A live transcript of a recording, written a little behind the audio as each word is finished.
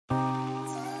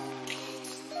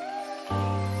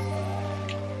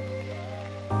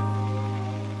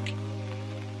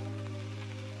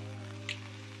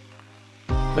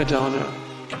Madonna.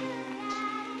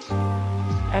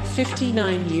 At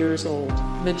 59 years old,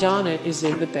 Madonna is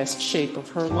in the best shape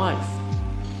of her life.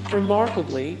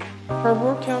 Remarkably, her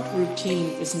workout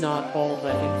routine is not all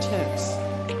that intense.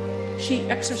 She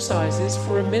exercises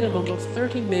for a minimum of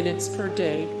 30 minutes per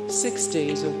day, 6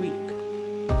 days a week.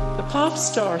 The pop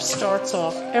star starts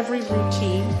off every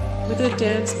routine with a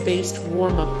dance-based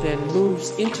warm-up, then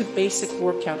moves into basic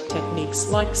workout techniques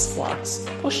like squats,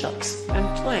 push-ups, and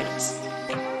planks.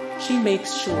 She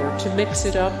makes sure to mix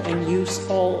it up and use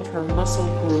all of her muscle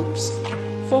groups,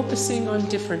 focusing on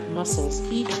different muscles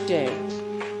each day.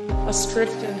 A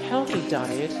strict and healthy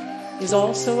diet is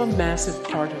also a massive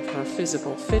part of her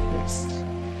physical fitness.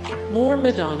 More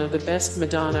Madonna: the best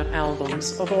Madonna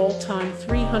albums of all time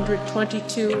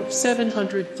 322 of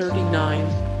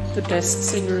 739, the best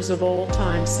singers of all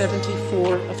time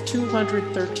 74 of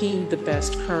 213, the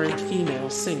best current female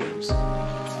singers.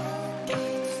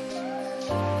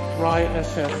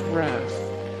 riffedcelebrities.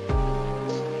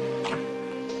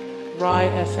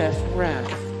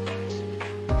 riffedcelebrities.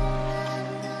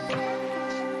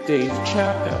 Dave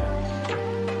Chappelle.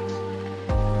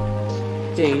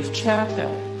 Dave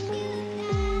Chappelle.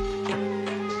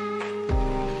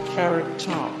 Carrot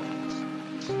Top.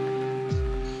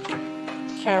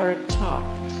 Carrot Top.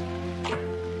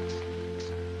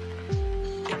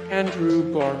 Andrew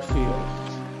Garfield.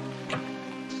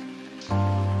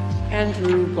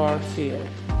 Andrew Garfield.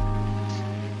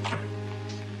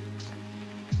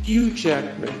 Hugh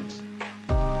Jackman.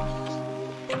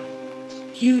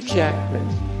 Hugh Jackman.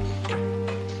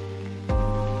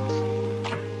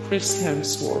 Chris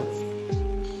Hemsworth.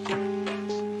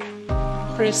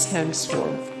 Chris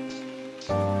Hemsworth.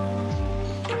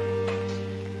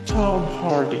 Tom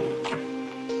Hardy.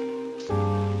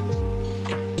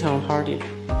 Tom Hardy.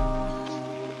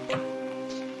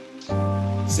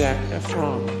 Zac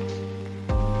Efron.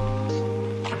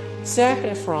 Zac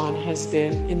Efron has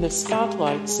been in the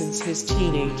spotlight since his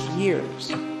teenage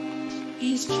years.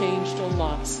 He's changed a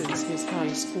lot since his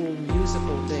high school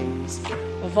musical days,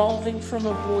 evolving from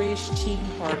a boyish teen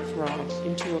heartthrob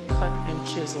into a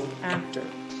cut-and-chiseled actor.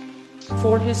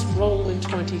 For his role in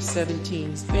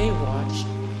 2017's Baywatch,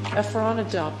 Efron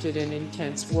adopted an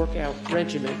intense workout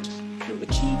regimen to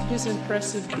achieve his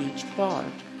impressive beach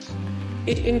bod.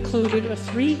 It included a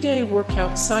 3-day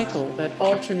workout cycle that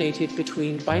alternated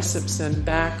between biceps and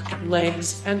back,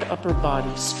 legs, and upper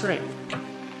body strength.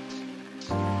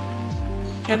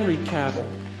 Henry Cavill.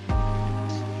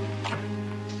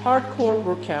 Hardcore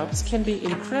workouts can be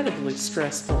incredibly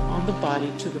stressful on the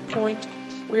body to the point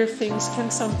where things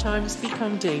can sometimes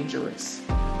become dangerous.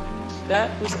 That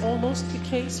was almost the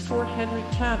case for Henry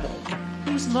Cavill,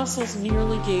 whose muscles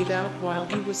nearly gave out while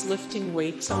he was lifting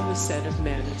weights on the set of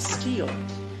Man of Steel.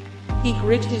 He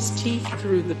grit his teeth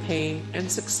through the pain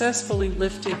and successfully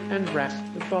lifted and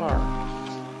racked the bar.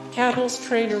 Cavill's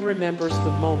trainer remembers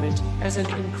the moment as an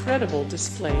incredible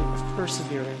display of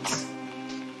perseverance.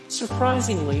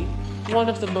 Surprisingly, one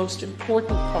of the most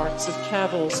important parts of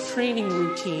Cavill's training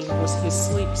routine was his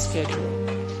sleep schedule.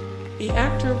 The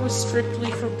actor was strictly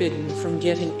forbidden from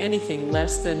getting anything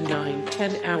less than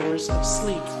 9-10 hours of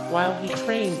sleep while he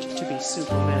trained to be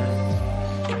Superman.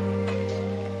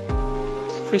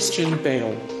 Christian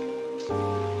Bale.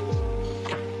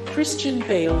 Christian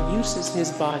Bale uses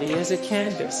his body as a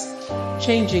canvas,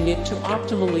 changing it to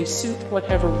optimally suit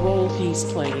whatever role he's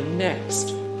playing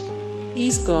next.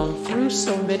 He's gone through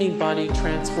so many body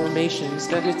transformations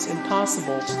that it's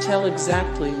impossible to tell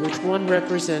exactly which one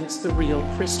represents the real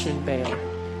Christian Bale.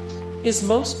 His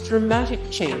most dramatic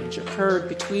change occurred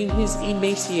between his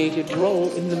emaciated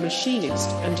role in The Machinist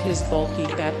and his bulky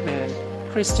Batman,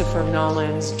 Christopher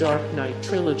Nolan's Dark Knight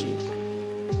trilogy.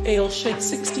 Bale shed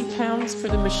 60 pounds for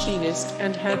The Machinist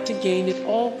and had to gain it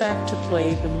all back to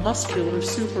play the muscular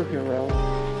superhero,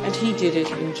 and he did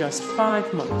it in just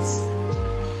 5 months.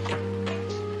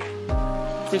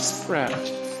 Chris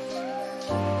Pratt.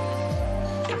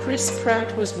 Chris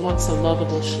Pratt was once a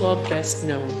lovable schlub best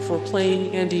known for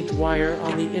playing Andy Dwyer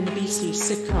on the NBC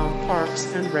sitcom Parks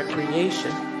and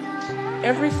Recreation.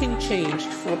 Everything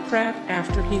changed for Pratt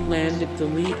after he landed the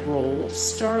lead role of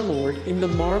Star-Lord in the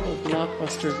Marvel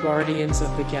blockbuster Guardians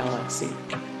of the Galaxy.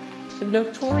 The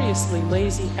notoriously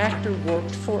lazy actor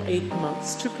worked for 8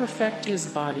 months to perfect his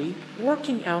body,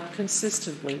 working out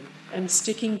consistently and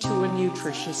sticking to a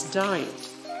nutritious diet.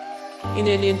 In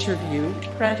an interview,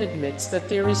 Pratt admits that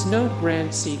there is no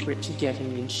grand secret to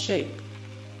getting in shape.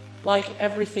 Like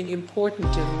everything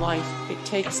important in life, it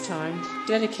takes time,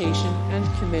 dedication, and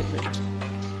commitment.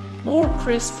 More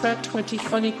Chris Pratt 20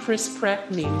 funny Chris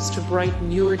Pratt memes to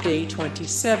brighten your day.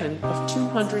 27 of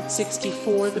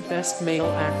 264 the best male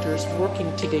actors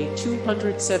working today.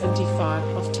 275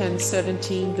 of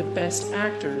 1017 the best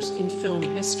actors in film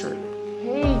history.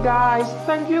 Hey guys,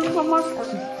 thank you so much for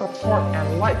the support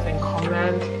and likes and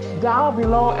comments down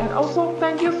below, and also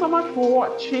thank you so much for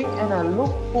watching, and I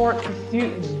look forward to see you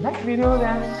in the next video.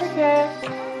 Then take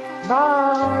care,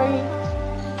 bye.